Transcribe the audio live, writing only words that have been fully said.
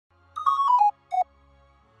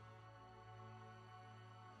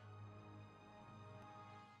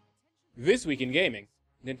This week in gaming,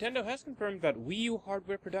 Nintendo has confirmed that Wii U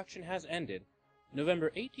hardware production has ended.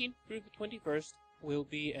 November 18th through the 21st will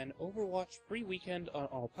be an Overwatch-free weekend on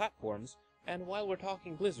all platforms, and while we're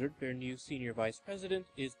talking Blizzard, their new senior vice president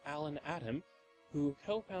is Alan Adam, who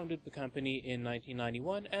co-founded the company in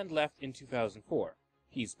 1991 and left in 2004.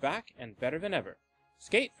 He's back and better than ever.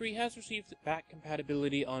 Skate 3 has received back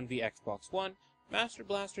compatibility on the Xbox One, Master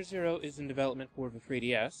Blaster Zero is in development for the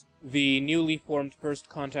 3DS, the newly formed First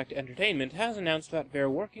Contact Entertainment has announced that they're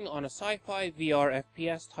working on a sci-fi VR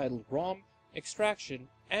FPS titled ROM, Extraction,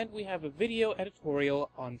 and we have a video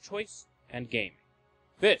editorial on choice and gaming.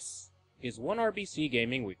 This is 1RBC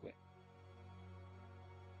Gaming Weekly.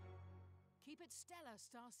 Keep it stellar,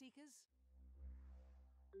 Starseekers.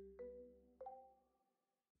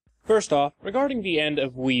 First off, regarding the end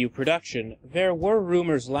of Wii U production, there were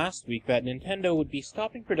rumors last week that Nintendo would be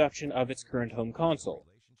stopping production of its current home console.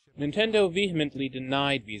 Nintendo vehemently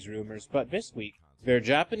denied these rumors, but this week, their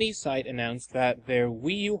Japanese site announced that their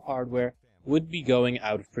Wii U hardware would be going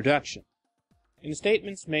out of production. In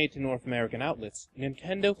statements made to North American outlets,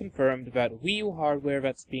 Nintendo confirmed that Wii U hardware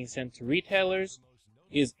that's being sent to retailers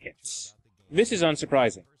is it. This is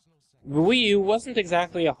unsurprising. The Wii U wasn't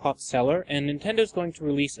exactly a hot seller, and Nintendo's going to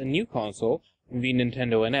release a new console, the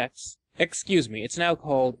Nintendo NX. It's now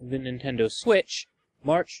called the Nintendo Switch,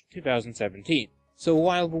 March 2017. So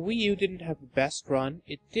while the Wii U didn't have the best run,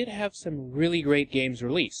 it did have some really great games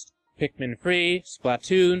released. Pikmin 3,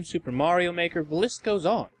 Splatoon, Super Mario Maker, the list goes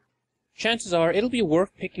on. Chances are it'll be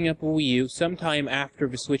worth picking up a Wii U sometime after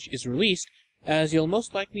the Switch is released, as you'll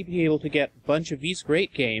most likely be able to get a bunch of these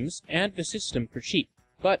great games and the system for cheap.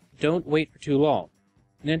 But don't wait for too long.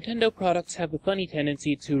 Nintendo products have the funny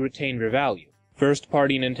tendency to retain their value.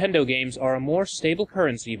 First-party Nintendo games are a more stable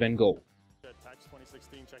currency than gold.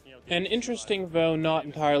 An interesting, though not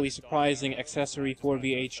entirely surprising, accessory for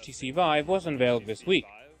the HTC Vive was unveiled this week,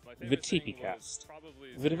 the TPCast.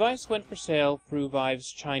 The device went for sale through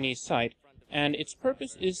Vive's Chinese site, and its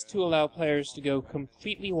purpose is to allow players to go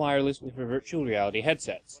completely wireless with their virtual reality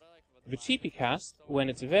headsets. The TPCast, when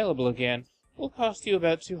it's available again, will cost you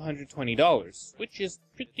about $220, which is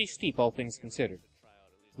pretty steep all things considered.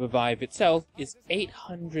 The Vive itself is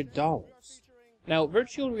 $800. Now,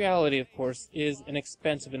 virtual reality, of course, is an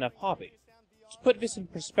expensive enough hobby. To put this in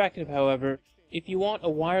perspective, however, if you want a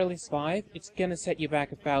wireless Vive, it's gonna set you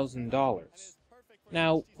back $1,000.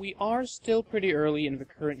 Now, we are still pretty early in the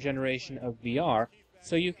current generation of VR,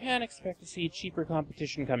 so you can expect to see cheaper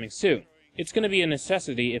competition coming soon. It's gonna be a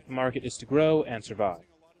necessity if the market is to grow and survive.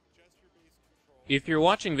 If you're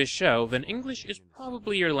watching this show, then English is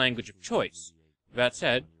probably your language of choice. That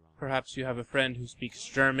said, perhaps you have a friend who speaks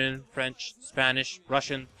German, French, Spanish,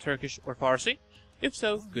 Russian, Turkish, or Farsi? If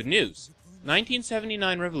so, good news.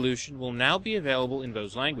 1979 Revolution will now be available in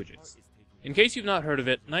those languages. In case you've not heard of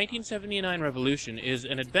it, 1979 Revolution is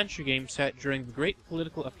an adventure game set during the great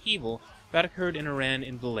political upheaval that occurred in Iran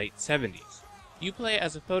in the late 70s. You play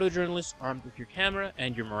as a photojournalist armed with your camera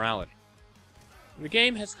and your morality. The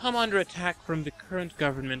game has come under attack from the current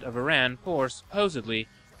government of Iran for, supposedly,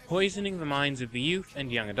 poisoning the minds of the youth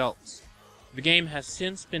and young adults. The game has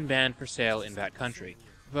since been banned for sale in that country,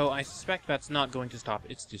 though I suspect that's not going to stop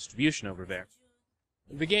its distribution over there.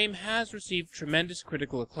 The game has received tremendous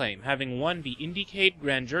critical acclaim, having won the Indiecade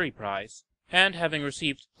Grand Jury Prize, and having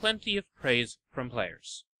received plenty of praise from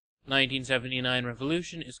players. 1979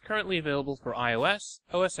 Revolution is currently available for iOS,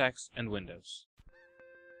 OS X, and Windows.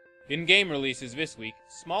 In game releases this week,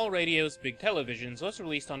 Small Radios, Big Televisions was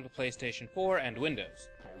released on the PlayStation 4 and Windows.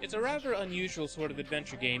 It's a rather unusual sort of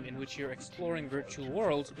adventure game in which you're exploring virtual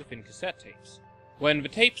worlds within cassette tapes. When the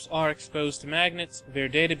tapes are exposed to magnets, their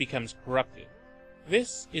data becomes corrupted.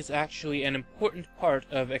 This is actually an important part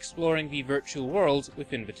of exploring the virtual worlds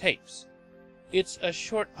within the tapes. It's a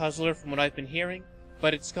short puzzler from what I've been hearing,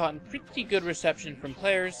 but it's gotten pretty good reception from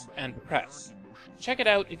players and the press. Check it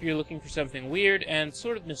out if you're looking for something weird and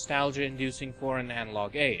sort of nostalgia-inducing for an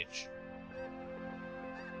analog age.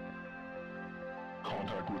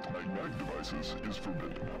 Contact with magnetic devices is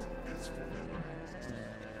forbidden.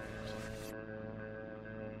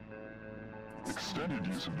 Extended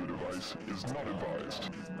use of the device is not advised.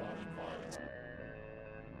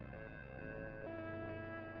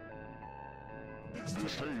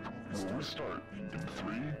 This tape will restart in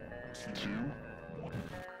 3, 2, 1.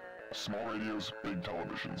 Small Radios, Big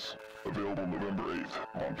Televisions. Available November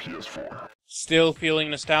 8th on PS4. Still feeling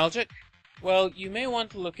nostalgic? Well, you may want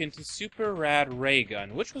to look into Super Rad Ray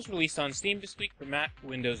Gun, which was released on Steam this week for Mac,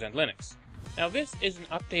 Windows, and Linux. Now this is an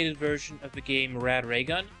updated version of the game Rad Ray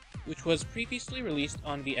Gun, which was previously released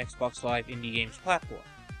on the Xbox Live Indie Games platform.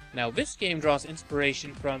 Now, this game draws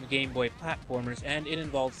inspiration from Game Boy platformers, and it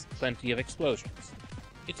involves plenty of explosions.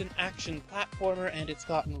 It's an action platformer, and it's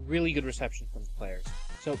gotten really good reception from the players.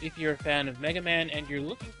 So if you're a fan of Mega Man and you're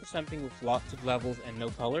looking for something with lots of levels and no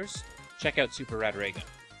colors, check out Super Rad Ray Gun.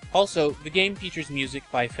 Also, the game features music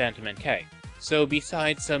by Phantom NK. So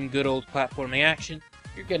besides some good old platforming action,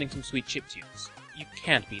 you're getting some sweet chiptunes. You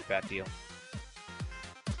can't beat that deal.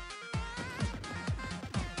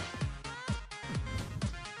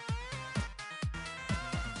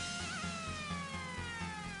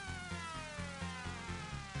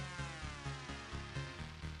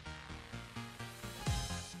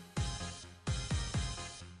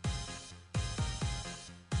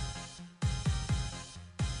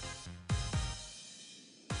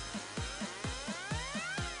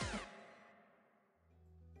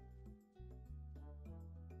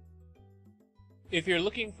 If you're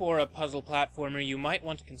looking for a puzzle platformer, you might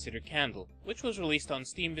want to consider Candle, which was released on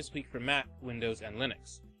Steam this week for Mac, Windows, and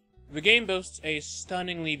Linux. The game boasts a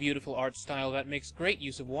stunningly beautiful art style that makes great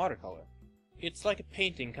use of watercolor. It's like a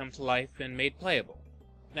painting come to life and made playable.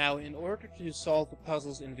 Now, in order to solve the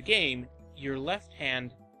puzzles in the game, your left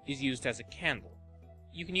hand is used as a candle.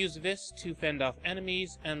 You can use this to fend off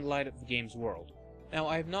enemies and light up the game's world. Now,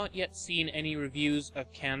 I've not yet seen any reviews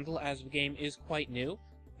of Candle as the game is quite new.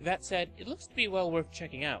 That said, it looks to be well worth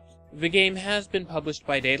checking out. The game has been published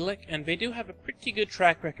by Daedalic, and they do have a pretty good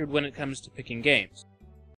track record when it comes to picking games.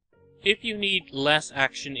 If you need less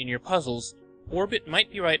action in your puzzles, Orbit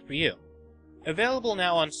might be right for you. Available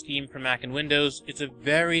now on Steam for Mac and Windows, it's a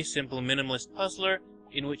very simple minimalist puzzler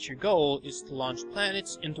in which your goal is to launch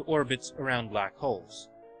planets into orbits around black holes.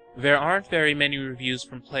 There aren't very many reviews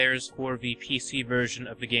from players for the PC version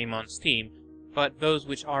of the game on Steam, but those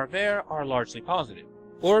which are there are largely positive.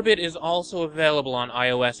 Orbit is also available on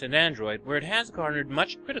iOS and Android, where it has garnered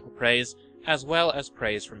much critical praise, as well as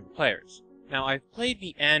praise from the players. Now, I've played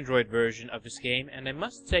the Android version of this game, and I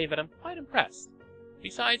must say that I'm quite impressed.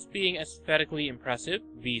 Besides being aesthetically impressive,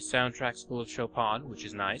 the soundtrack's full of Chopin, which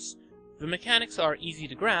is nice, the mechanics are easy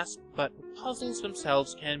to grasp, but the puzzles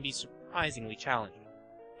themselves can be surprisingly challenging.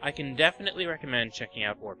 I can definitely recommend checking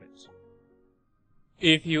out Orbit.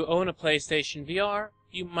 If you own a PlayStation VR,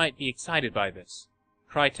 you might be excited by this.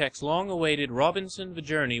 Crytek's long-awaited Robinson the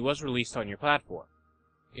Journey was released on your platform.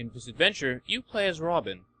 In this adventure, you play as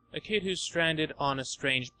Robin, a kid who's stranded on a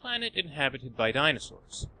strange planet inhabited by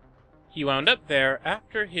dinosaurs. He wound up there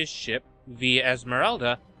after his ship, the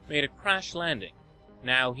Esmeralda, made a crash landing.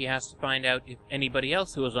 Now he has to find out if anybody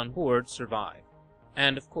else who was on board survived.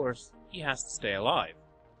 And of course, he has to stay alive.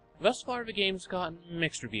 Thus far the game's gotten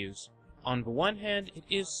mixed reviews. On the one hand, it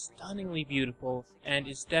is stunningly beautiful, and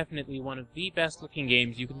is definitely one of the best-looking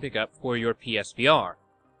games you can pick up for your PSVR.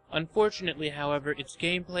 Unfortunately, however, its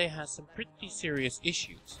gameplay has some pretty serious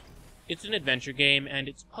issues. It's an adventure game, and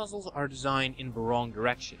its puzzles are designed in the wrong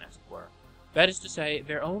direction, as it were. That is to say,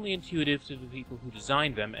 they're only intuitive to the people who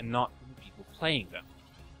designed them, and not to the people playing them.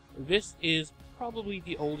 This is probably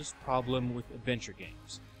the oldest problem with adventure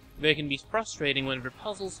games. They can be frustrating when their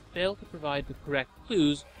puzzles fail to provide the correct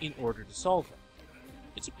clues in order to solve them.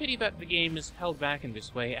 It's a pity that the game is held back in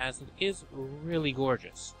this way, as it is really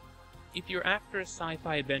gorgeous. If you're after a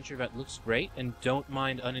sci-fi adventure that looks great and don't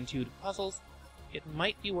mind unintuitive puzzles, it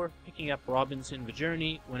might be worth picking up Robinson the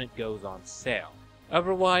Journey when it goes on sale.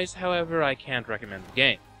 Otherwise, however, I can't recommend the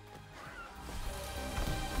game.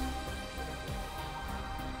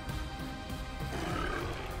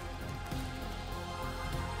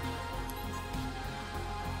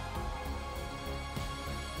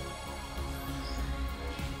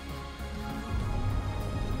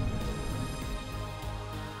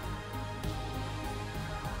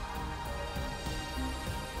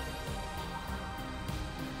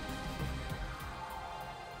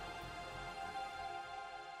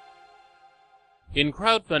 In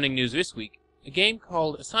crowdfunding news this week, a game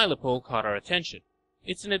called Asylopol caught our attention.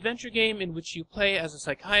 It's an adventure game in which you play as a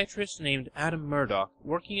psychiatrist named Adam Murdoch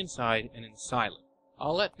working inside an asylum.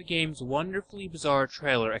 I'll let the game's wonderfully bizarre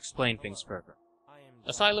trailer explain things further.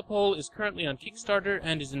 Asylopol is currently on Kickstarter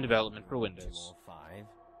and is in development for Windows.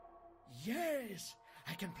 Yes,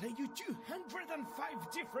 I can play you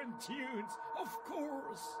 205 different tunes, of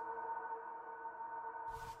course.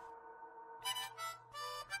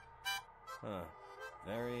 Huh.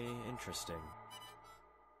 Very interesting.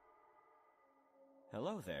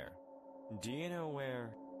 Hello there. Do you know where...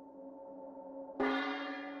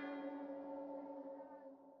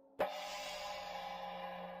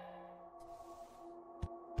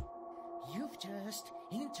 You've just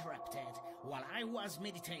interrupted while I was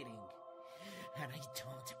meditating, and I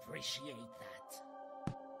don't appreciate that.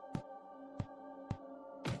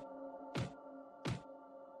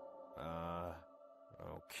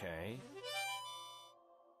 Okay.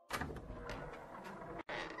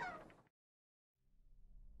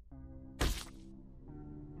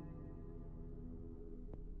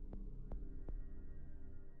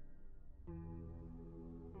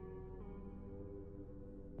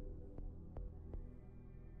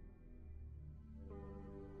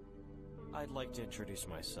 I'd like to introduce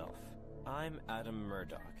myself. I'm Adam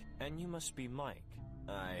Murdoch, and you must be Mike.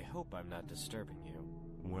 I hope I'm not disturbing you.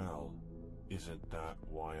 Well, isn't that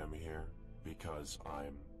why I'm here? Because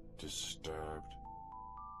I'm disturbed?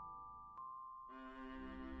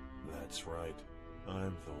 That's right.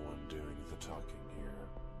 I'm the one doing the talking here.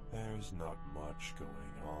 There's not much going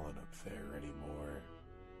on up there anymore.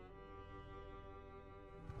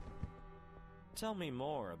 Tell me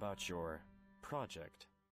more about your project.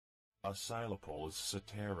 Asylopol is a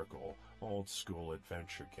satirical, old-school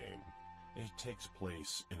adventure game. It takes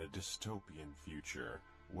place in a dystopian future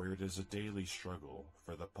where it is a daily struggle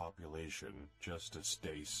for the population just to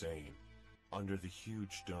stay sane. Under the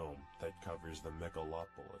huge dome that covers the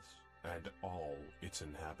megalopolis and all its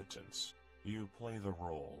inhabitants, you play the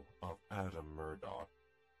role of Adam Murdoch,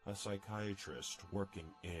 a psychiatrist working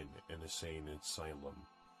in an insane asylum,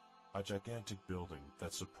 a gigantic building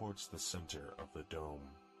that supports the center of the dome.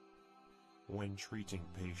 When treating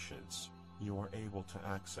patients, you are able to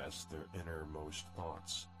access their innermost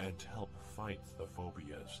thoughts and help fight the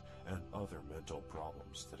phobias and other mental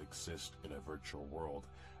problems that exist in a virtual world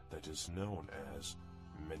that is known as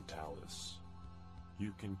Mentalis.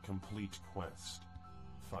 You can complete quests,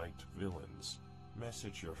 fight villains,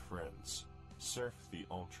 message your friends, surf the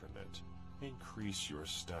Ultranet, increase your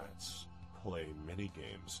stats, play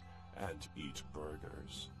minigames, and eat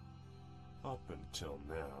burgers. Up until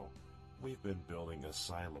now, we've been building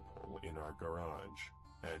Asylopol in our garage,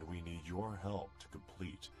 and we need your help to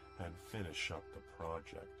complete and finish up the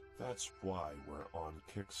project. That's why we're on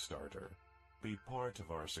Kickstarter. Be part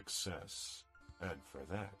of our success, and for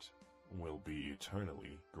that, we'll be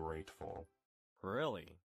eternally grateful.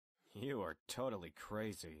 Really? You are totally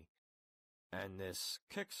crazy. And this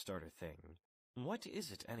Kickstarter thing, what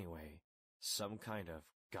is it anyway? Some kind of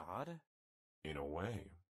god? In a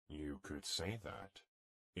way, you could say that.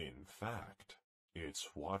 In fact, it's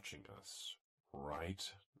watching us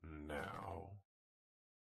right now.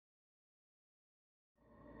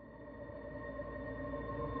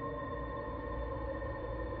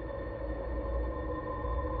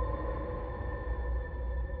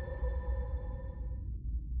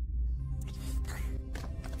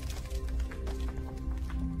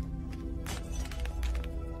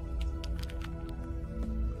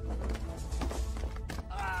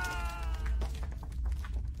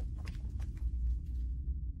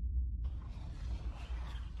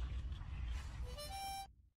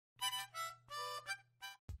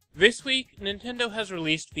 This week, Nintendo has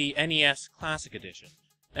released the NES Classic Edition.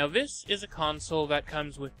 Now this is a console that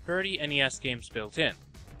comes with 30 NES games built in.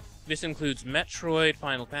 This includes Metroid,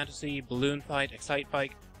 Final Fantasy, Balloon Fight,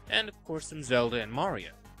 Excitebike, and of course some Zelda and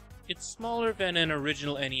Mario. It's smaller than an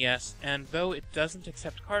original NES, and though it doesn't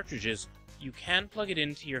accept cartridges, you can plug it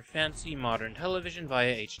into your fancy modern television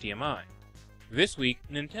via HDMI. This week,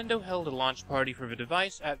 Nintendo held a launch party for the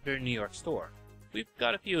device at their New York store. We've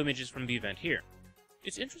got a few images from the event here.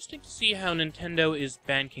 It's interesting to see how Nintendo is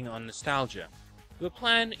banking on nostalgia. The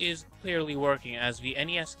plan is clearly working, as the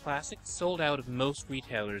NES Classic sold out of most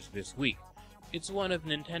retailers this week. It's one of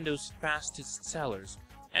Nintendo's fastest sellers,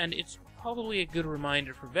 and it's probably a good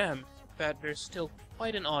reminder for them that there's still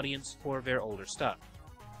quite an audience for their older stuff.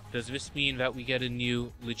 Does this mean that we get a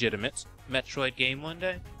new, legitimate Metroid game one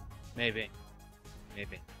day? Maybe.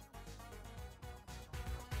 Maybe.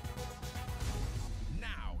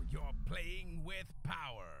 Now you're playing with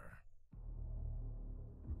power.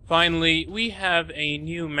 Finally, we have a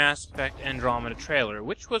new Mass Effect Andromeda trailer,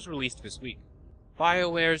 which was released this week.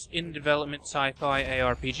 BioWare's in-development sci-fi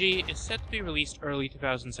ARPG is set to be released early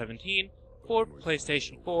 2017 for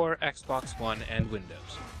PlayStation 4, Xbox One, and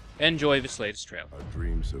Windows. Enjoy this latest trailer. Our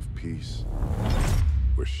dreams of peace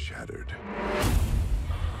were shattered.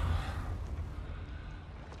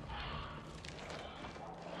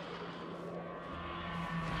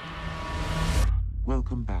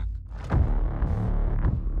 Welcome back.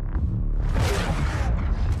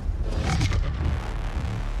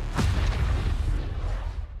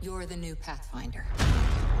 You're the new Pathfinder.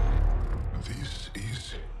 This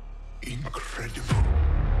is incredible.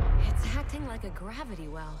 It's acting like a gravity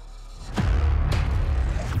well.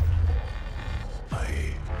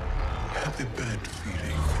 I have a bad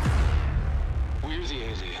feeling. We're the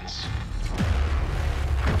aliens.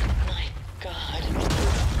 My God.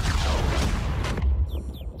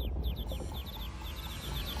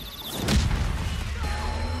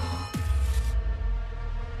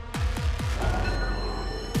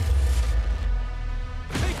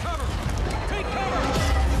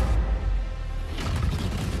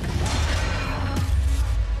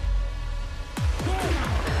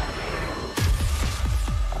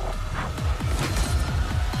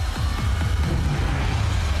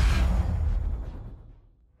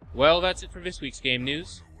 Well, that's it for this week's game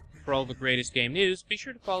news. For all the greatest game news, be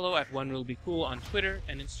sure to follow at OneRuleBeCool on Twitter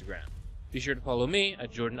and Instagram. Be sure to follow me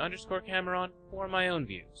at Jordan_Cameron for my own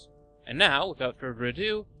views. And now, without further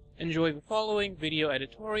ado, enjoy the following video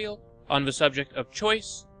editorial on the subject of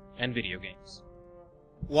choice and video games.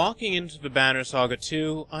 Walking into the Banner Saga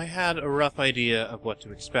 2, I had a rough idea of what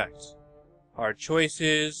to expect. Hard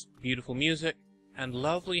choices, beautiful music, and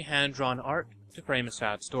lovely hand-drawn art to frame a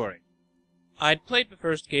sad story. I'd played the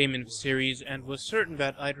first game in the series and was certain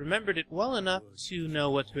that I'd remembered it well enough to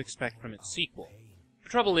know what to expect from its sequel. The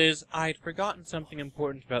trouble is, I'd forgotten something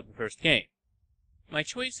important about the first game. My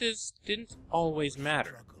choices didn't always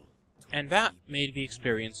matter, and that made the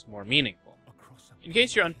experience more meaningful. In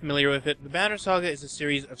case you're unfamiliar with it, the Banner Saga is a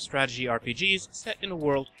series of strategy RPGs set in a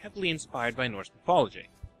world heavily inspired by Norse mythology.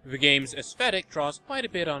 The game's aesthetic draws quite a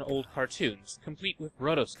bit on old cartoons, complete with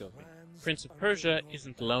rotoscoping. Prince of Persia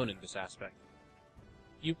isn't alone in this aspect.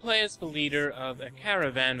 You play as the leader of a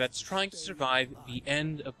caravan that's trying to survive the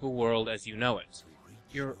end of the world as you know it.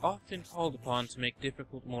 You're often called upon to make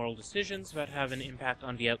difficult moral decisions that have an impact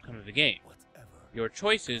on the outcome of the game. Your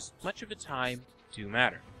choices, much of the time, do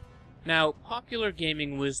matter. Now, popular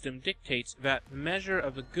gaming wisdom dictates that the measure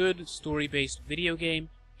of a good story-based video game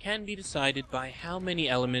can be decided by how many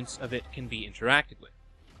elements of it can be interacted with.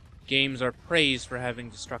 Games are praised for having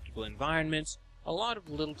destructible environments, a lot of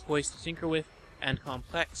little toys to tinker with, and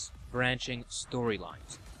complex, branching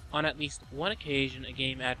storylines. On at least one occasion, a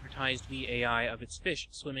game advertised the AI of its fish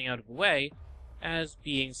swimming out of the way as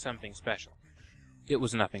being something special. It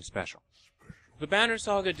was nothing special. The Banner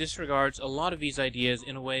Saga disregards a lot of these ideas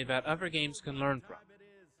in a way that other games can learn from.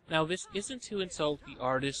 Now, this isn't to insult the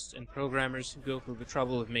artists and programmers who go through the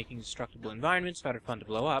trouble of making destructible environments that are fun to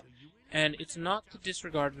blow up, and it's not to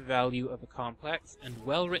disregard the value of a complex and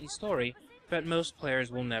well-written story that most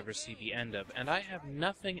players will never see the end of, and I have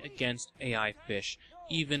nothing against AI fish,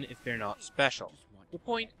 even if they're not special. The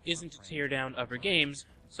point isn't to tear down other games,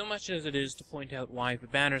 so much as it is to point out why the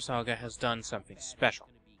Banner Saga has done something special.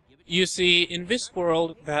 You see, in this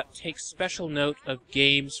world that takes special note of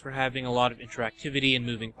games for having a lot of interactivity and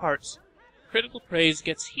moving parts, critical praise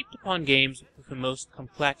gets heaped upon games with the most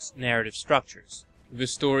complex narrative structures. The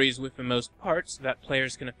stories with the most parts that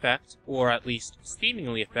players can affect, or at least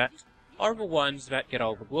seemingly affect, are the ones that get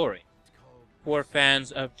all the glory. For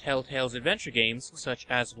fans of Telltale's adventure games, such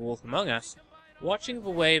as Wolf Among Us, watching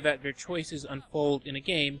the way that their choices unfold in a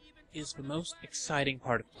game is the most exciting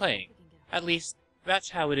part of playing. At least,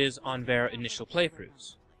 that's how it is on their initial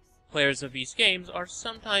playthroughs. Players of these games are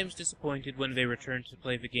sometimes disappointed when they return to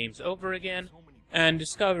play the games over again, and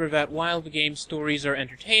discover that while the game's stories are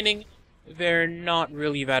entertaining, they're not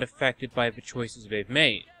really that affected by the choices they've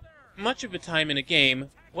made. Much of the time in a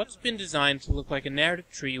game, what's been designed to look like a narrative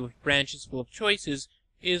tree with branches full of choices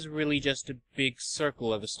is really just a big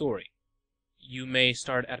circle of a story. You may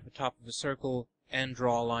start at the top of the circle and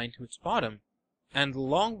draw a line to its bottom, and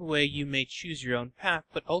along the way you may choose your own path,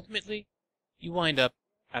 but ultimately, you wind up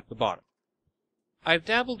at the bottom. I've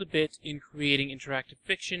dabbled a bit in creating interactive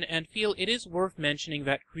fiction, and feel it is worth mentioning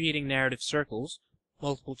that creating narrative circles,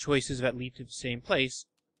 multiple choices that lead to the same place,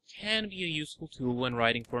 can be a useful tool when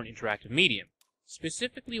writing for an interactive medium,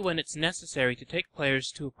 specifically when it's necessary to take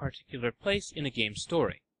players to a particular place in a game's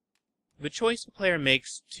story. The choice the player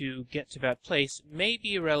makes to get to that place may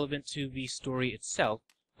be irrelevant to the story itself,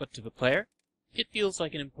 but to the player, it feels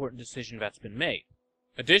like an important decision that's been made.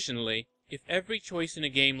 Additionally, if every choice in a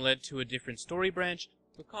game led to a different story branch,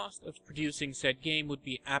 the cost of producing said game would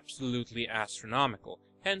be absolutely astronomical,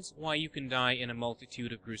 hence why you can die in a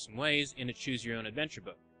multitude of gruesome ways in a choose-your-own-adventure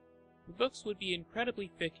book. The books would be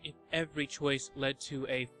incredibly thick if every choice led to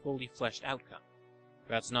a fully fleshed outcome.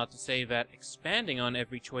 That's not to say that expanding on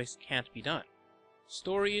every choice can't be done.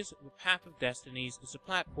 Stories, The Path of Destinies is a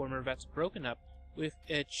platformer that's broken up with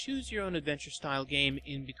a choose-your-own-adventure style game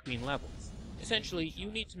in between levels. Essentially,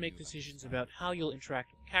 you need to make decisions about how you'll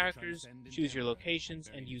interact with characters, choose your locations,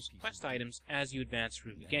 and use quest items as you advance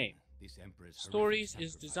through the game. Stories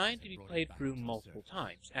is designed to be played through multiple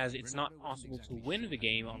times, as it's not possible to win the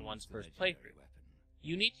game on one's first playthrough.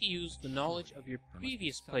 You need to use the knowledge of your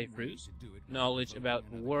previous playthroughs, knowledge about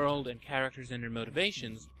the world and characters and their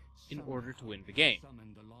motivations, in order to win the game.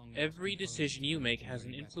 Every decision you make has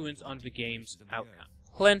an influence on the game's outcome.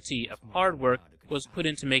 Plenty of hard work was put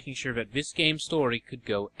into making sure that this game's story could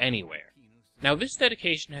go anywhere. Now, this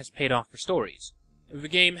dedication has paid off for stories. The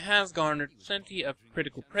game has garnered plenty of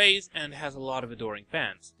critical praise and has a lot of adoring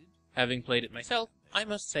fans. Having played it myself, I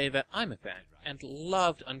must say that I'm a fan, and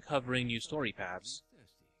loved uncovering new story paths.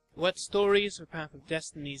 What Stories, The Path of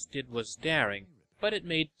Destinies did was daring, but it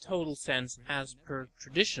made total sense as per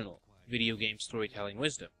traditional video game storytelling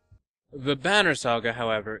wisdom. The Banner Saga,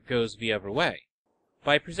 however, goes the other way.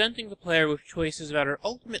 By presenting the player with choices that are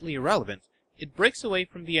ultimately irrelevant, it breaks away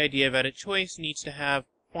from the idea that a choice needs to have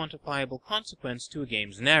quantifiable consequence to a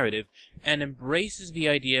game's narrative, and embraces the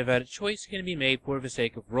idea that a choice can be made for the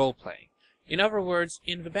sake of role-playing. In other words,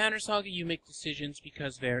 in the Banner Saga you make decisions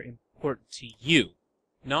because they're important to you,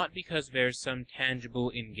 not because there's some tangible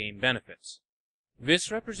in-game benefits.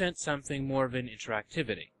 This represents something more than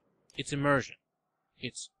interactivity. It's immersion.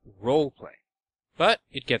 It's role-play. But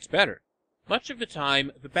it gets better. Much of the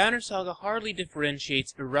time, the Banner Saga hardly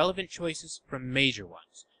differentiates irrelevant choices from major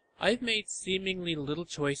ones. I've made seemingly little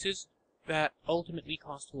choices that ultimately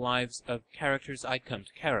cost the lives of characters I'd come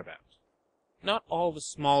to care about. Not all the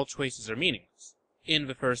small choices are meaningless. In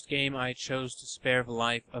the first game, I chose to spare the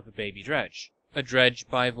life of a baby dredge. A dredge,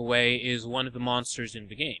 by the way, is one of the monsters in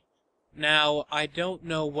the game. Now, I don't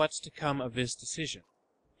know what's to come of this decision.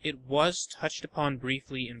 It was touched upon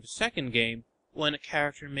briefly in the second game, when a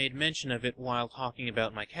character made mention of it while talking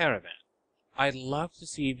about my caravan. I'd love to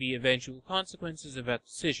see the eventual consequences of that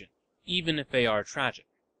decision, even if they are tragic.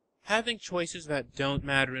 Having choices that don't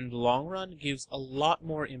matter in the long run gives a lot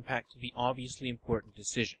more impact to the obviously important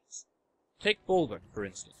decisions. Take Bolvar, for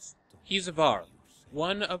instance. He's a Varl,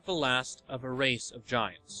 one of the last of a race of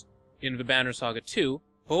giants. In the Banner Saga 2,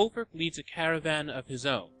 Bolvar leads a caravan of his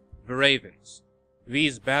own, the Ravens.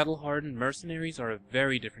 These battle-hardened mercenaries are a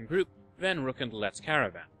very different group than Rook and Let's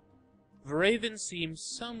caravan. The Ravens seem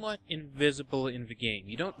somewhat invisible in the game.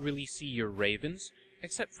 You don't really see your Ravens,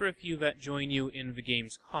 except for a few that join you in the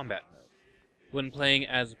game's combat mode. When playing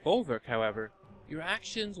as Bolvar, however, your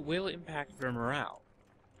actions will impact their morale.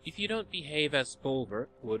 If you don't behave as Bolvar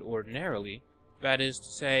would ordinarily, that is to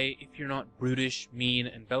say, if you're not brutish, mean,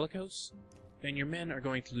 and bellicose, then your men are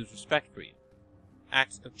going to lose respect for you.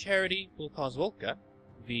 Acts of charity will cause Volka,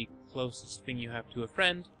 the closest thing you have to a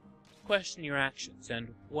friend, to question your actions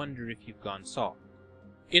and wonder if you've gone soft.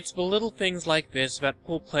 It's the little things like this that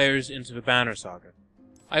pull players into the Banner Saga.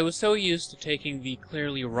 I was so used to taking the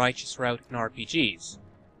clearly righteous route in RPGs.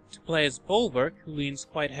 To play as Bolvar, who leans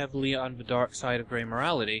quite heavily on the dark side of grey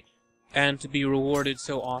morality, and to be rewarded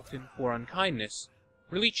so often for unkindness,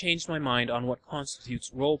 really changed my mind on what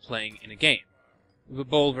constitutes role-playing in a game. The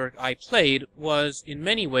Bolvar I played was, in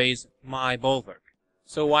many ways, my Bolvar.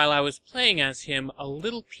 So while I was playing as him, a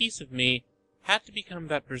little piece of me had to become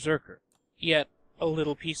that Berserker. Yet, a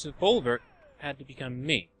little piece of Bolvar had to become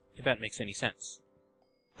me, if that makes any sense.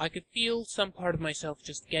 I could feel some part of myself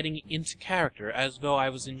just getting into character, as though I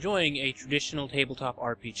was enjoying a traditional tabletop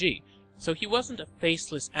RPG. So he wasn't a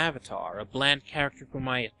faceless avatar, a bland character for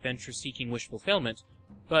my adventure-seeking wish fulfillment,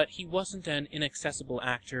 but he wasn't an inaccessible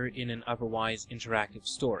actor in an otherwise interactive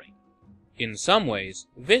story. In some ways,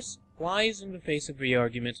 this flies in the face of the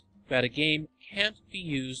argument that a game can't be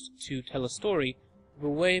used to tell a story the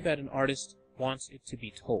way that an artist wants it to be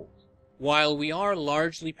told. While we are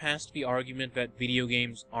largely past the argument that video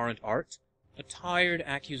games aren't art, a tired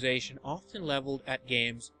accusation often leveled at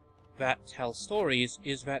games that tell stories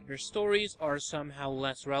is that their stories are somehow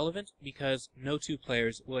less relevant because no two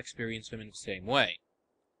players will experience them in the same way.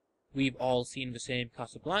 We've all seen the same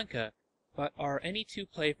Casablanca, but are any two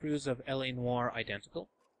playthroughs of L.A. Noire identical?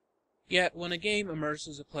 Yet, when a game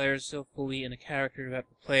immerses a player so fully in a character that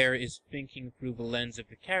the player is thinking through the lens of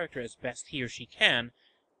the character as best he or she can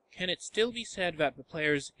it still be said that the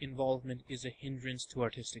player's involvement is a hindrance to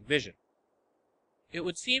artistic vision? It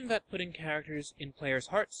would seem that putting characters in players'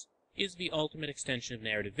 hearts is the ultimate extension of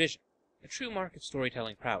narrative vision, a true mark of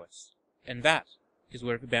storytelling prowess, and that is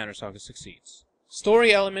where the Banner Saga succeeds.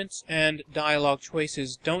 Story elements and dialogue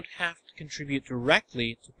choices don't have to contribute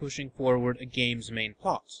directly to pushing forward a game's main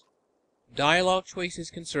plot. Dialogue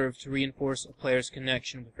choices can serve to reinforce a player's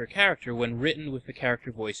connection with their character when written with the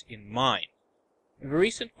character voice in mind. The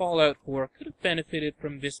recent Fallout 4 could have benefited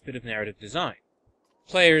from this bit of narrative design.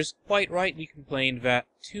 Players quite rightly complained that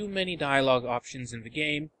too many dialogue options in the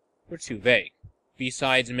game were too vague.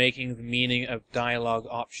 Besides making the meaning of dialogue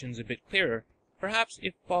options a bit clearer, perhaps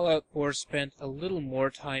if Fallout 4 spent a little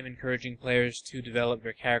more time encouraging players to develop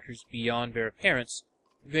their characters beyond their appearance,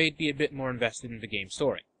 they'd be a bit more invested in the game's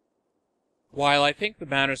story. While I think the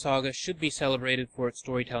Banner Saga should be celebrated for its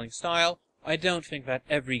storytelling style, I don't think that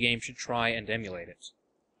every game should try and emulate it.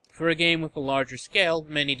 For a game with a larger scale,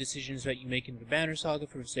 many decisions that you make in the Banner Saga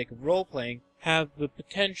for the sake of role-playing have the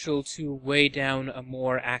potential to weigh down a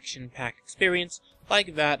more action-packed experience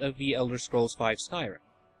like that of the Elder Scrolls V Skyrim.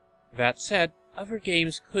 That said, other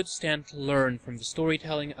games could stand to learn from the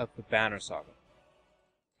storytelling of the Banner Saga.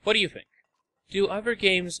 What do you think? Do other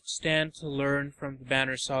games stand to learn from the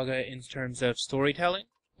Banner Saga in terms of storytelling?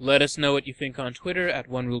 Let us know what you think on Twitter at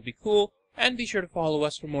OneRuleBeCool, and be sure to follow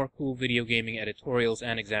us for more cool video gaming editorials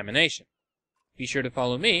and examination. Be sure to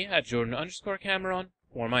follow me at Jordan_Cameron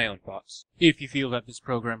for my own thoughts. If you feel that this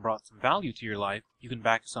program brought some value to your life, you can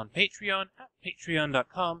back us on Patreon at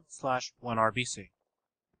patreon.com/1RBC.